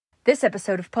This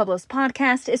episode of Pueblo's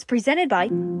podcast is presented by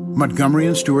Montgomery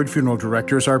and Stewart Funeral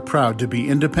Directors are proud to be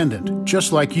independent,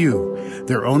 just like you.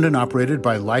 They're owned and operated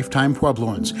by lifetime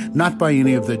Puebloans, not by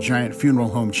any of the giant funeral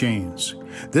home chains.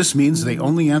 This means they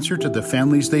only answer to the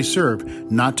families they serve,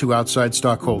 not to outside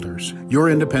stockholders.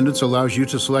 Your independence allows you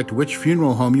to select which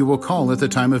funeral home you will call at the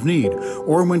time of need,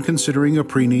 or when considering a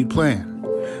pre-need plan.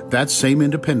 That same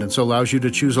independence allows you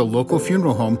to choose a local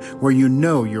funeral home where you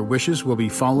know your wishes will be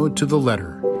followed to the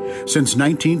letter. Since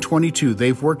 1922,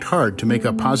 they've worked hard to make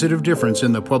a positive difference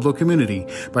in the Pueblo community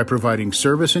by providing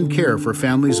service and care for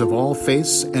families of all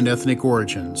faiths and ethnic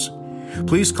origins.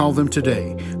 Please call them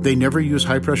today. They never use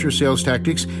high-pressure sales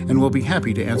tactics and will be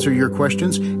happy to answer your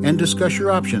questions and discuss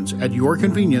your options at your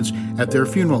convenience at their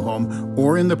funeral home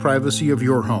or in the privacy of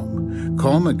your home.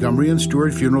 Call Montgomery and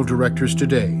Stewart Funeral Directors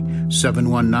today,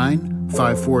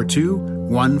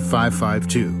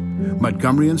 719-542-1552.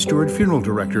 Montgomery and Stewart Funeral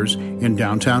Directors in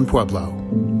downtown Pueblo.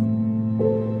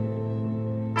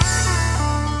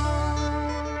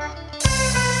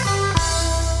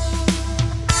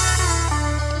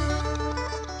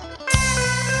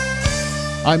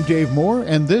 I'm Dave Moore,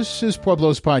 and this is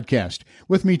Pueblo's podcast.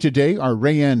 With me today are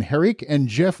Rayanne Herrick and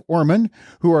Jeff Orman,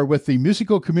 who are with the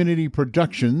Musical Community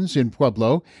Productions in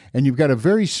Pueblo, and you've got a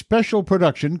very special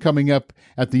production coming up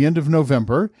at the end of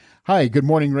November. Hi, good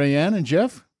morning, Rayanne and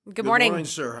Jeff. Good morning. Good morning,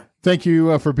 sir. Thank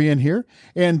you for being here.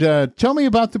 And tell me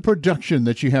about the production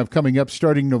that you have coming up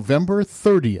starting November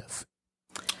 30th.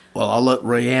 Well, I'll let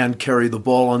Rayanne carry the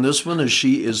ball on this one as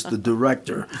she is the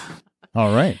director.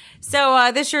 All right.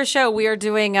 So this year's show, we are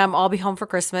doing I'll Be Home for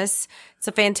Christmas. It's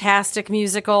a fantastic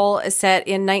musical set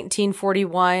in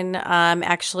 1941.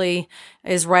 Actually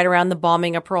is right around the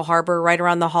bombing of Pearl Harbor, right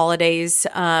around the holidays,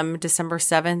 December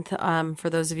 7th, for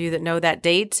those of you that know that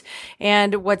date.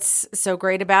 And what's so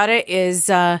great about it is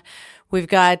we've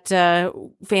got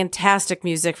fantastic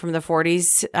music from the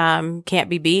 40s, can't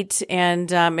be beat.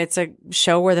 And it's a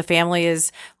show where the family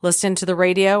is listening to the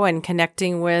radio and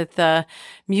connecting with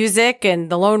music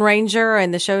and the Lone Ranger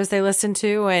and the shows they listen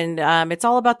to. And it's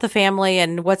all about the family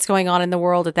and what's going on in the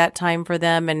world at that time for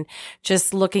them. And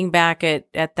just looking back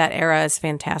at that era is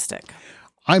fantastic.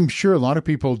 I'm sure a lot of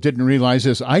people didn't realize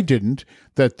this. I didn't,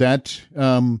 that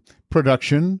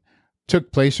production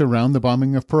took place around the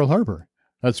bombing of Pearl Harbor.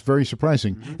 That's very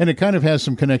surprising. Mm-hmm. And it kind of has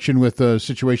some connection with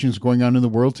situations going on in the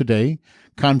world today,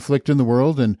 conflict in the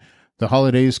world, and the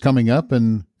holidays coming up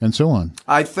and so on.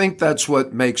 I think that's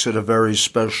what makes it a very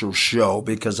special show,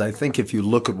 because I think if you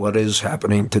look at what is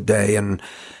happening today and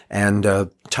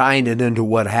tying it into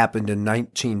what happened in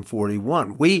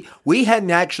 1941, we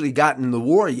hadn't actually gotten the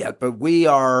war yet, but we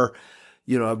are,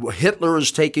 Hitler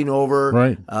is taking over,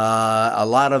 right. A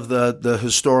lot of the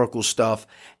historical stuff,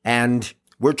 and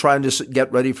we're trying to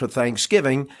get ready for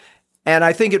Thanksgiving, and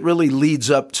I think it really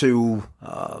leads up to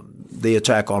the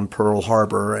attack on Pearl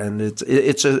Harbor, and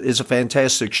it's a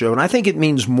fantastic show, and I think it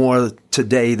means more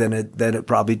today than it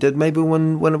probably did maybe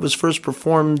when it was first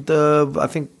performed. I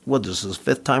think this is the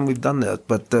fifth time we've done that,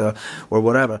 but or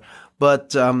whatever.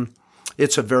 But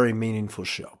it's a very meaningful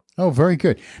show. Oh, very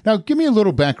good. Now, give me a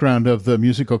little background of the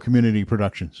Musical Community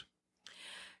Productions.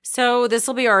 So this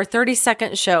will be our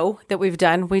 32nd show that we've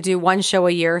done. We do one show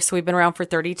a year, so we've been around for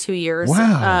 32 years.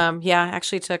 Wow.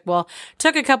 Actually took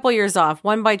a couple years off,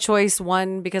 one by choice,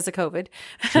 one because of COVID.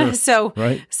 Sure.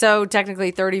 So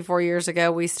technically 34 years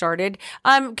ago we started.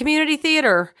 Community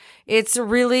theater. It's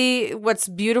really, what's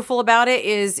beautiful about it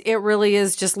is it really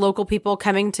is just local people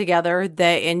coming together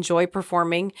that enjoy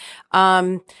performing.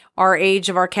 Our age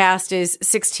of our cast is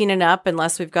 16 and up,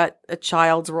 unless we've got a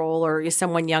child's role or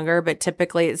someone younger, but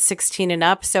typically it's 16 and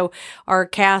up. So our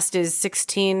cast is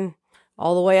 16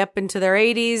 all the way up into their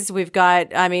 80s. We've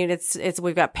got,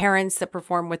 we've got parents that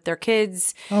perform with their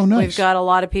kids. Oh, nice. We've got a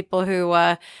lot of people who,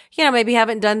 maybe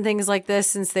haven't done things like this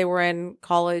since they were in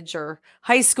college or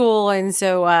high school. And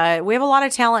so we have a lot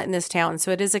of talent in this town. So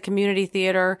it is a community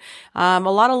theater, a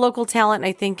lot of local talent. And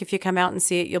I think if you come out and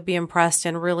see it, you'll be impressed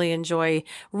and really enjoy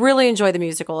the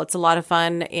musical. It's a lot of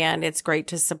fun, and it's great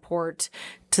to support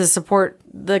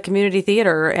the community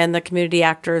theater and the community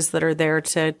actors that are there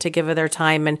to give of their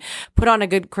time and put on a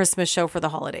good Christmas show for the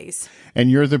holidays. And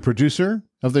you're the producer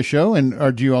of the show,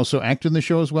 and do you also act in the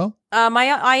show as well?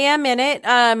 I am in it.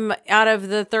 Out of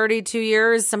the 32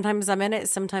 years, sometimes I'm in it,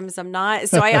 sometimes I'm not.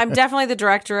 So I'm definitely the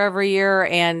director every year,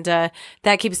 and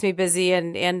that keeps me busy.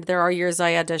 And there are years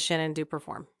I audition and do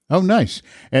perform. Oh, nice.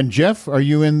 And Jeff, are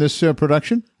you in this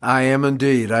production? I am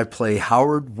indeed. I play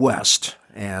Howard West,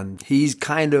 and he's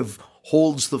kind of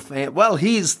holds the well,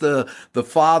 he's the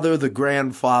father, the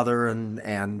grandfather,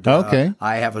 and Okay.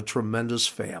 I have a tremendous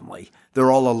family.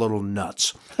 They're all a little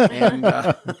nuts, and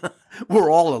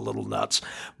we're all a little nuts,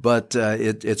 but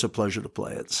it's a pleasure to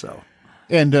play it. So.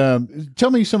 And tell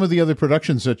me some of the other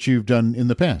productions that you've done in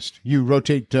the past. You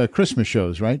rotate Christmas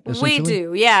shows, right? We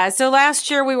do, yeah. So last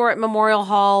year we were at Memorial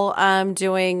Hall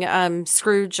doing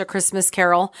Scrooge, A Christmas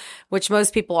Carol, which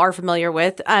most people are familiar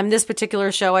with. This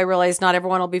particular show, I realize not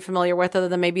everyone will be familiar with, other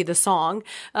than maybe the song,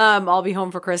 I'll Be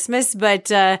Home for Christmas. But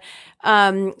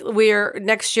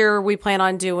next year we plan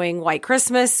on doing White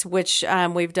Christmas, which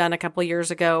we've done a couple years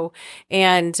ago.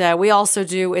 And we also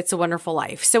do It's a Wonderful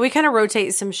Life. So we kind of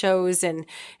rotate some shows and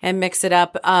mix it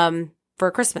up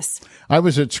for Christmas. I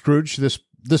was at Scrooge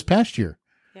this past year.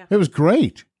 Yeah. It was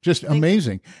great. Just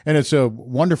amazing. And it's a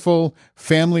wonderful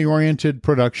family-oriented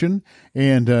production.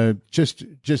 And just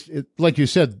like you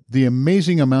said, the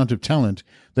amazing amount of talent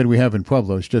that we have in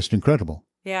Pueblo is just incredible.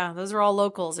 Yeah, those are all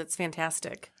locals. It's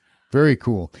fantastic. Very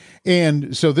cool.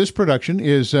 And so this production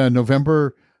is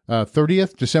November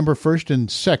 30th, December 1st and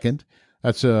 2nd.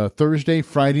 That's Thursday,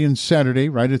 Friday, and Saturday,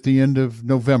 right at the end of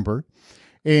November.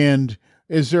 And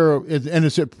it's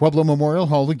at Pueblo Memorial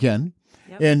Hall again.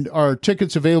 Yep. And are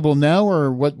tickets available now,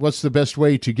 or what's the best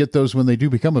way to get those when they do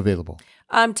become available?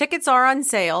 Tickets are on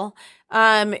sale.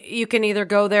 You can either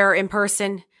go there in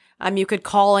person. You could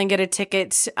call and get a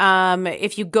ticket.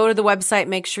 If you go to the website,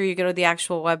 make sure you go to the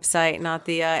actual website, not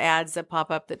the ads that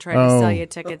pop up that try to sell you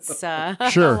tickets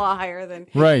sure. a lot higher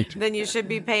than you should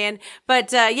be paying.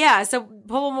 But so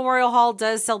Pueblo Memorial Hall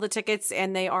does sell the tickets,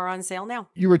 and they are on sale now.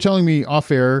 You were telling me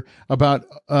off air about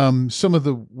some of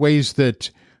the ways that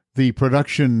the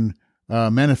production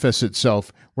manifests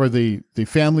itself, where the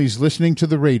family's listening to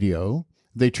the radio,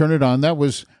 they turn it on. That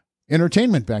was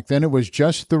entertainment back then. It was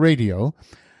just the radio.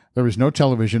 There was no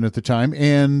television at the time.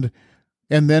 And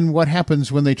then what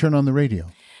happens when they turn on the radio?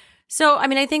 So, I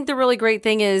mean, I think the really great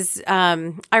thing is,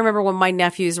 I remember when my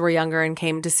nephews were younger and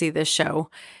came to see this show,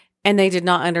 and they did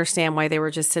not understand why they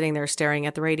were just sitting there staring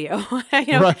at the radio.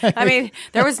 Right. I mean,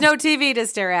 there was no TV to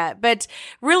stare at, but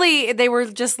really they were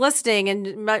just listening,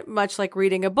 and much like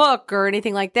reading a book or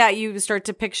anything like that, you start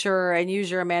to picture and use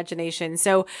your imagination.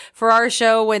 So for our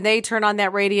show, when they turn on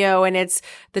that radio and it's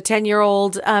the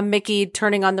 10-year-old Mickey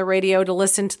turning on the radio to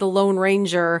listen to the Lone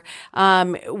Ranger,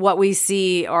 what we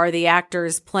see are the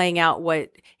actors playing out what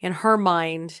in her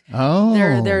mind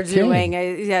they're doing.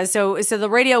 Yeah. So the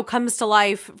radio comes to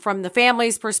life from the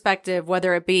family's perspective,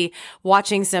 whether it be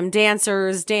watching some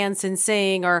dancers dance and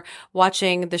sing, or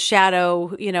watching the shadow,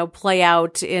 play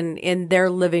out in their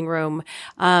living room,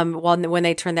 when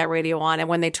they turn that radio on, and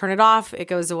when they turn it off, it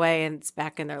goes away and it's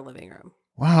back in their living room.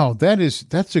 Wow.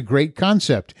 That's a great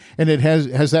concept. And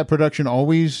has that production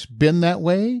always been that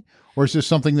way? Or is this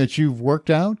something that you've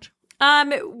worked out?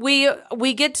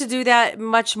 We get to do that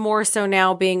much more so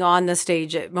now, being on the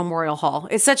stage at Memorial Hall.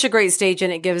 It's such a great stage,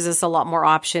 and it gives us a lot more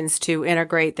options to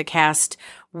integrate the cast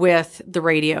with the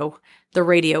radio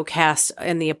cast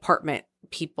and the apartment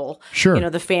people. Sure.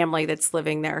 The family that's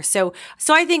living there. So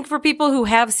I think for people who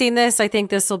have seen this, I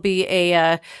think this will be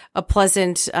a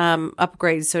pleasant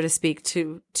upgrade, so to speak,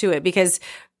 to it, because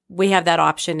we have that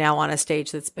option now on a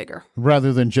stage that's bigger.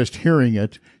 Rather than just hearing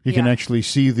it, you can actually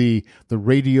see the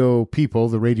radio people,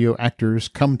 the radio actors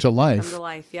come to life.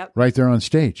 Yep. Right there on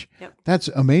stage. Yep. That's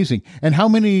amazing. And how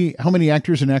many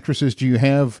actors and actresses do you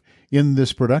have in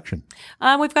this production?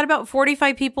 We've got about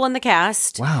 45 people in the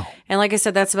cast. Wow. And like I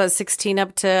said, that's about 16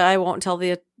 up to, I won't tell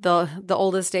the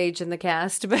oldest age in the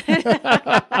cast, but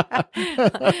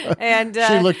and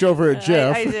she looked over at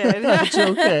Jeff. I did. It's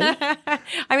okay.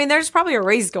 I mean, there's probably a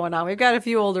race going on. We've got a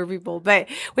few older people, but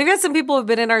we've got some people who've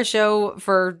been in our show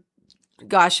for,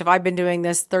 gosh, if I've been doing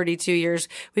this 32 years,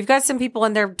 we've got some people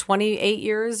in there 28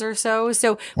 years or so.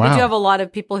 So wow. We do have a lot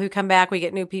of people who come back. We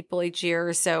get new people each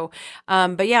year. So,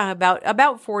 but yeah,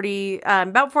 about 40,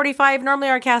 about 45. Normally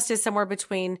our cast is somewhere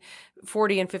between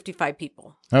 40 and 55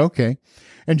 people. Okay.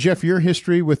 And Jeff, your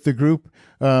history with the group,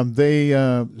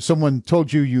 someone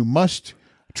told you must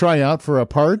try out for a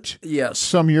part. Yes.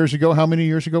 Some years ago. How many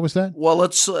years ago was that? Well,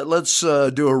 let's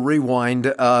do a rewind.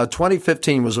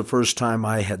 2015 was the first time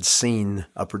I had seen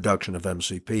a production of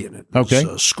MCP, and it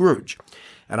was Scrooge,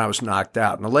 and I was knocked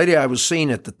out. And the lady I was seeing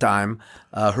at the time,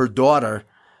 her daughter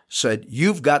said,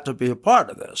 "You've got to be a part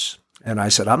of this." And I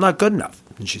said, "I'm not good enough."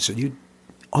 And she said,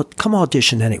 "Come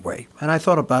audition anyway." And I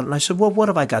thought about it, and I said, "Well, what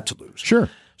have I got to lose?" Sure.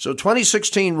 So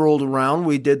 2016 rolled around.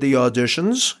 We did the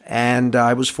auditions, and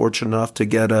I was fortunate enough to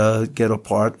get a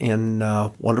part in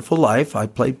Wonderful Life. I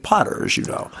played Potter, as you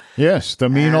know. Yes, the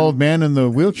mean old man in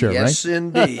the wheelchair, yes, right? Yes,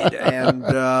 indeed.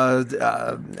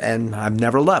 And I've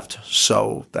never left.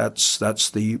 So that's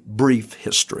the brief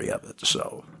history of it.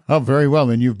 So. Oh, very well.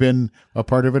 And you've been a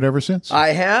part of it ever since?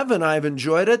 I have, and I've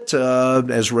enjoyed it.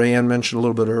 As Rayanne mentioned a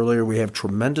little bit earlier, we have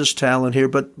tremendous talent here,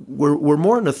 but we're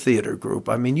more in a theater group.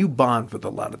 I mean, you bond with a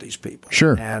lot of these people.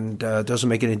 Sure. And it doesn't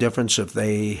make any difference if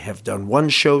they have done one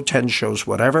show, 10 shows,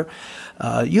 whatever.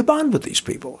 You bond with these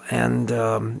people, and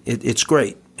it's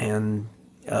great. And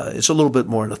it's a little bit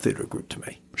more in a theater group to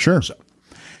me. Sure. So.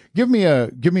 Give me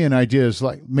an idea, as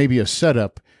like maybe a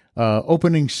setup,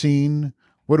 opening scene.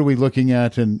 What are we looking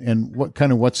at, and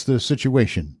what's the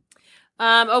situation?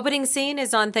 Opening scene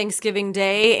is on Thanksgiving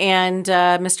Day, and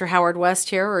Mr. Howard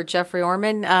West here, or Jeffrey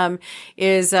Orman,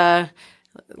 is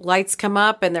lights come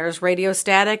up and there's radio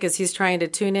static as he's trying to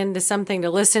tune into something to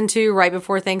listen to right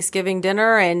before Thanksgiving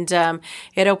dinner. And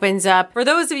it opens up. For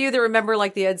those of you that remember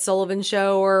like the Ed Sullivan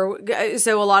Show,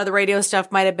 so a lot of the radio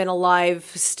stuff might have been a live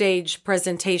stage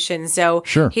presentation. So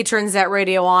sure. He turns that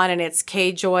radio on and it's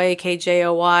KJOY,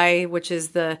 KJOY, which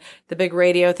is the big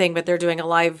radio thing, but they're doing a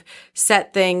live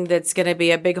set thing that's going to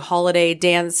be a big holiday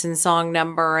dance and song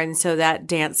number. And so that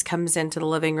dance comes into the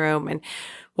living room, and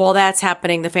while that's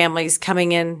happening, the family's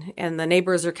coming in and the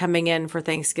neighbors are coming in for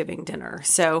Thanksgiving dinner.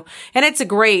 So, and it's a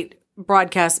great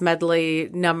broadcast medley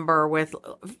number with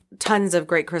tons of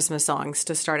great Christmas songs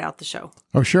to start out the show.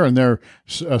 Oh, sure. And there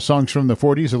are songs from the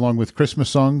 40s along with Christmas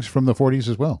songs from the 40s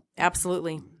as well.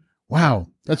 Absolutely. Wow.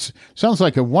 Sounds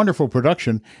like a wonderful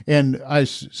production. And I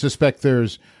suspect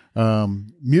there's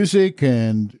music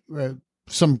and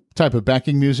some type of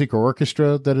backing music or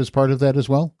orchestra that is part of that as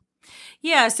well.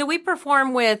 Yeah, so we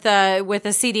perform with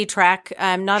a CD track,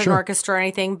 not sure. an orchestra or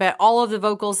anything, but all of the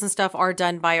vocals and stuff are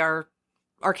done by our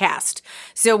cast.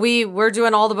 So we're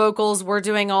doing all the vocals, we're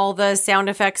doing all the sound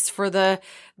effects for the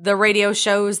radio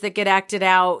shows that get acted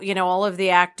out, all of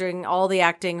the acting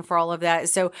for all of that.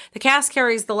 So the cast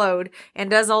carries the load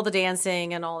and does all the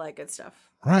dancing and all that good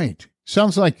stuff. Right.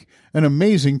 Sounds like an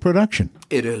amazing production.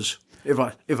 It is.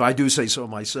 If I do say so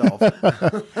myself.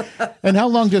 And how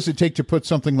long does it take to put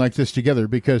something like this together?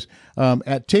 Because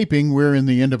at taping, we're in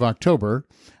the end of October,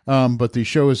 but the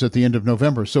show is at the end of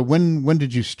November. So when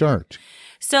did you start?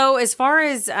 So as far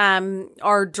as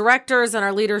our directors and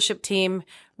our leadership team,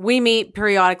 we meet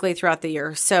periodically throughout the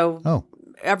year. So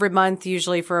every month,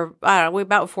 usually for,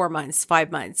 about 4 months,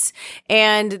 5 months.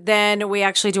 And then we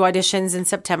actually do auditions in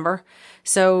September.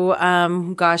 So,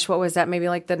 what was that? Maybe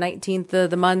like the 19th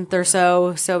of the month or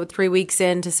so. So 3 weeks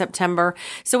into September.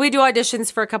 So we do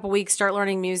auditions for a couple weeks, start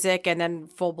learning music, and then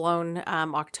full blown,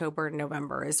 October and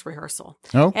November is rehearsal.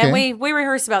 Okay. And we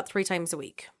rehearse about 3 times a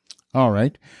week. All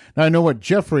right. Now I know what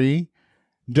Jeffrey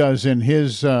does in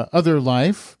his other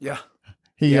life. Yeah.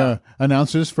 He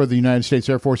announces for the United States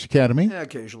Air Force Academy. Yeah,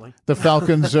 occasionally. The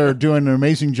Falcons are doing an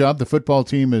amazing job. The football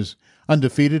team is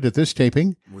undefeated at this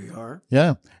taping. We are.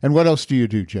 Yeah. And what else do you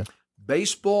do, Jeff?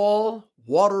 Baseball,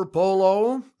 water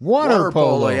polo. Water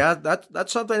polo. Yeah,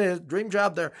 that's something, a dream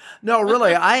job there. No,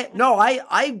 really,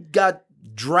 I got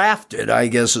drafted, I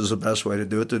guess is the best way to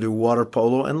do it, to do water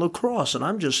polo and lacrosse, and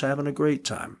I'm just having a great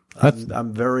time.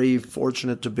 I'm very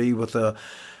fortunate to be with a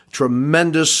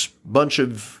tremendous bunch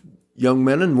of young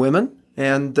men and women,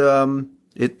 and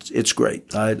it's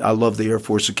great. I love the Air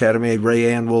Force Academy.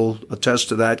 Rayanne will attest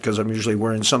to that because I'm usually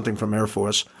wearing something from Air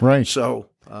Force. Right. So,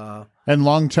 and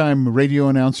longtime radio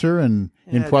announcer in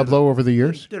Pueblo over the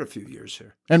years. Did a few years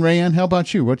here. And Rayanne, how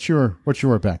about you? What's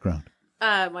your background?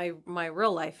 My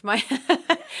real life.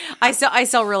 I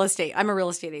sell real estate. I'm a real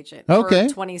estate agent. Okay.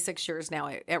 For 26 years now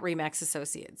at Remax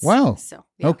Associates. Wow. So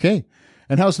yeah. Okay.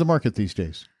 And how's the market these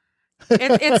days?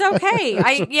 It's okay.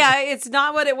 It's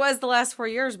not what it was the last 4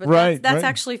 years, but that's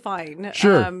actually fine.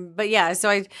 Sure. But yeah,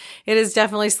 so it has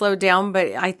definitely slowed down, but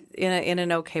in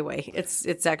an okay way.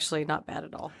 It's actually not bad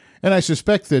at all. And I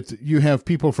suspect that you have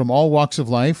people from all walks of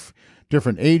life,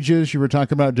 different ages. You were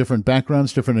talking about different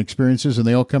backgrounds, different experiences, and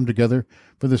they all come together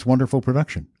for this wonderful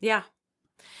production. Yeah.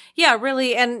 Yeah,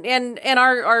 really. And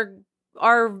our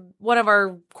one of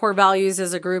our core values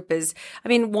as a group is,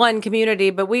 one, community,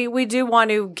 but we do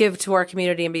want to give to our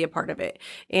community and be a part of it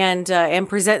and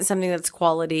present something that's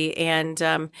quality. And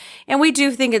we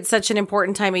do think it's such an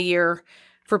important time of year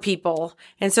for people.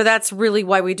 And so that's really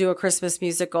why we do a Christmas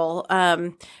musical.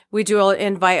 We do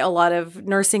invite a lot of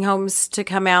nursing homes to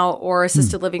come out or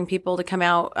assisted living people to come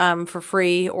out for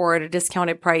free or at a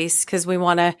discounted price because we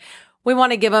want we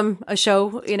want to give them a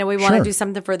show. We want Sure. to do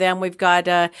something for them. We've got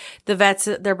the vets.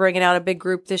 They're bringing out a big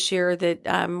group this year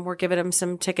that we're giving them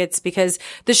some tickets because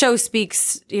the show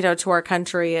speaks, to our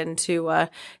country and to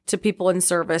people in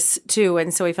service too.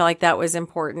 And so we felt like that was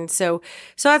important. So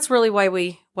that's really why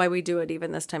we do it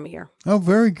even this time of year. Oh,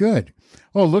 very good.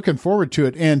 Oh, looking forward to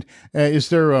it. And is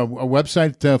there a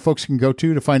website folks can go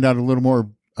to find out a little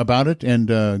more about it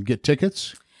and get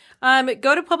tickets?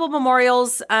 Go to Pueblo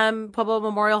Memorials,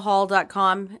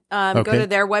 pueblomemorialhall.com. Go to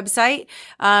their website.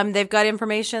 They've got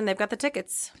information. They've got the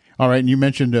tickets. All right. And you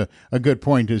mentioned a good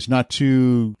point is not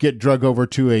to get drug over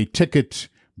to a ticket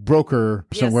broker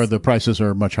somewhere the prices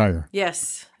are much higher.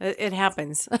 Yes, it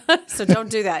happens. So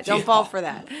don't do that. Don't fall for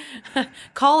that.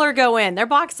 Call or go in. Their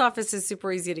box office is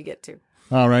super easy to get to.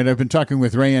 All right. I've been talking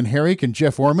with Rayanne Herrick and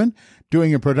Jeff Orman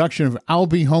doing a production of I'll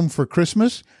Be Home for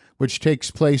Christmas, which takes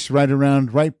place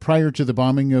right prior to the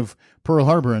bombing of Pearl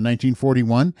Harbor in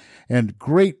 1941. And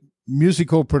great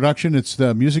musical production. It's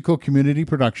the Musical Community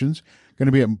Productions. Going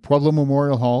to be at Pueblo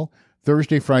Memorial Hall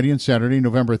Thursday, Friday, and Saturday,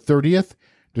 November 30th,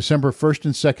 December 1st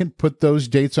and 2nd. Put those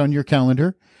dates on your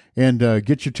calendar and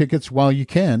get your tickets while you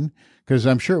can, because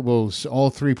I'm sure all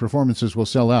three performances will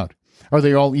sell out. Are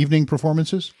they all evening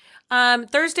performances?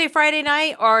 Thursday, Friday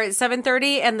night are at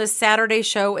 7:30, and the Saturday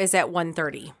show is at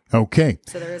 1:30. Okay.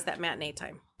 So there is that matinee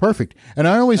time. Perfect. And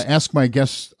I always ask my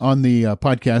guests on the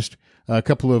podcast a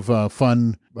couple of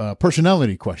fun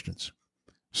personality questions.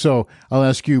 So I'll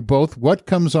ask you both, what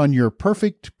comes on your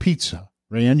perfect pizza?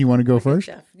 Rayanne, you want to go first?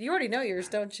 Chef. You already know yours,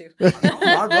 don't you?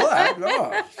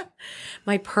 No.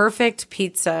 My perfect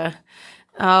pizza.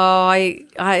 Oh,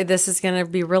 this is going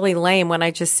to be really lame when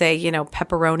I just say,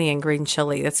 pepperoni and green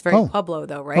chili. That's very Pueblo,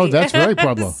 though, right? Oh, that's very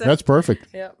Pueblo. That's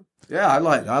perfect. Yep. Yeah, I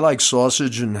like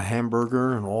sausage and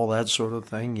hamburger and all that sort of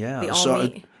thing. Yeah, The all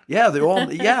meat. Yeah,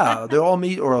 they're all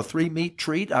meat or a 3-meat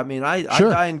treat. I mean, I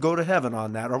Sure. die and go to heaven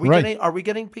on that. Are we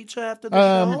getting pizza after the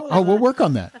show? We'll work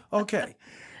on that. Okay.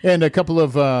 And a couple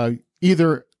of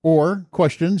either or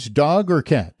questions, dog or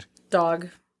cat? Dog.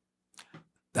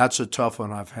 That's a tough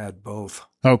one. I've had both.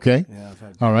 Okay. Yeah, I've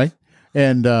had All right.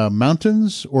 And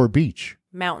mountains or beach?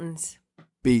 Mountains.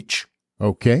 beach.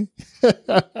 Okay.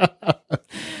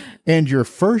 And your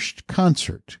first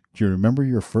concert. Do you remember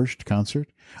your first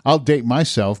concert? I'll date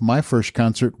myself. My first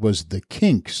concert was the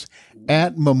Kinks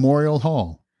at Memorial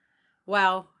Hall.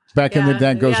 Wow. That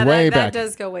goes way back. That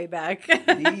does go way back.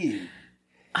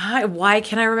 Why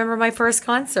can't I remember my first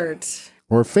concert?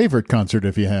 Or favorite concert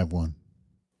if you have one.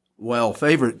 Well,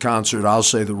 favorite concert, I'll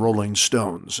say the Rolling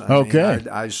Stones.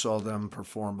 I saw them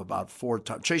perform about 4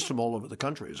 times. Chased them all over the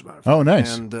country, as a matter of fact. Oh,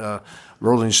 nice. And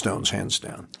Rolling Stones, hands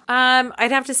down.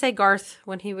 I'd have to say Garth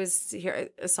when he was here.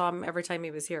 I saw him every time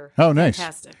he was here. Oh, nice.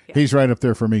 Fantastic. Yeah. He's right up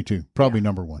there for me, too. Probably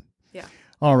number one. Yeah.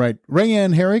 All right.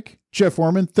 Rayanne Herrick, Jeff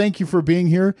Orman, thank you for being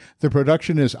here. The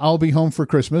production is I'll Be Home for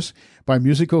Christmas by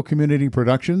Musical Community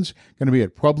Productions. Going to be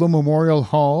at Pueblo Memorial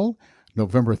Hall,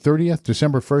 November 30th,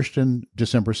 December 1st, and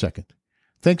December 2nd.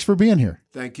 Thanks for being here.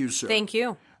 Thank you, sir. Thank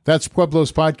you. That's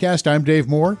Pueblo's podcast. I'm Dave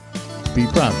Moore. Be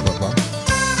proud, Pueblo.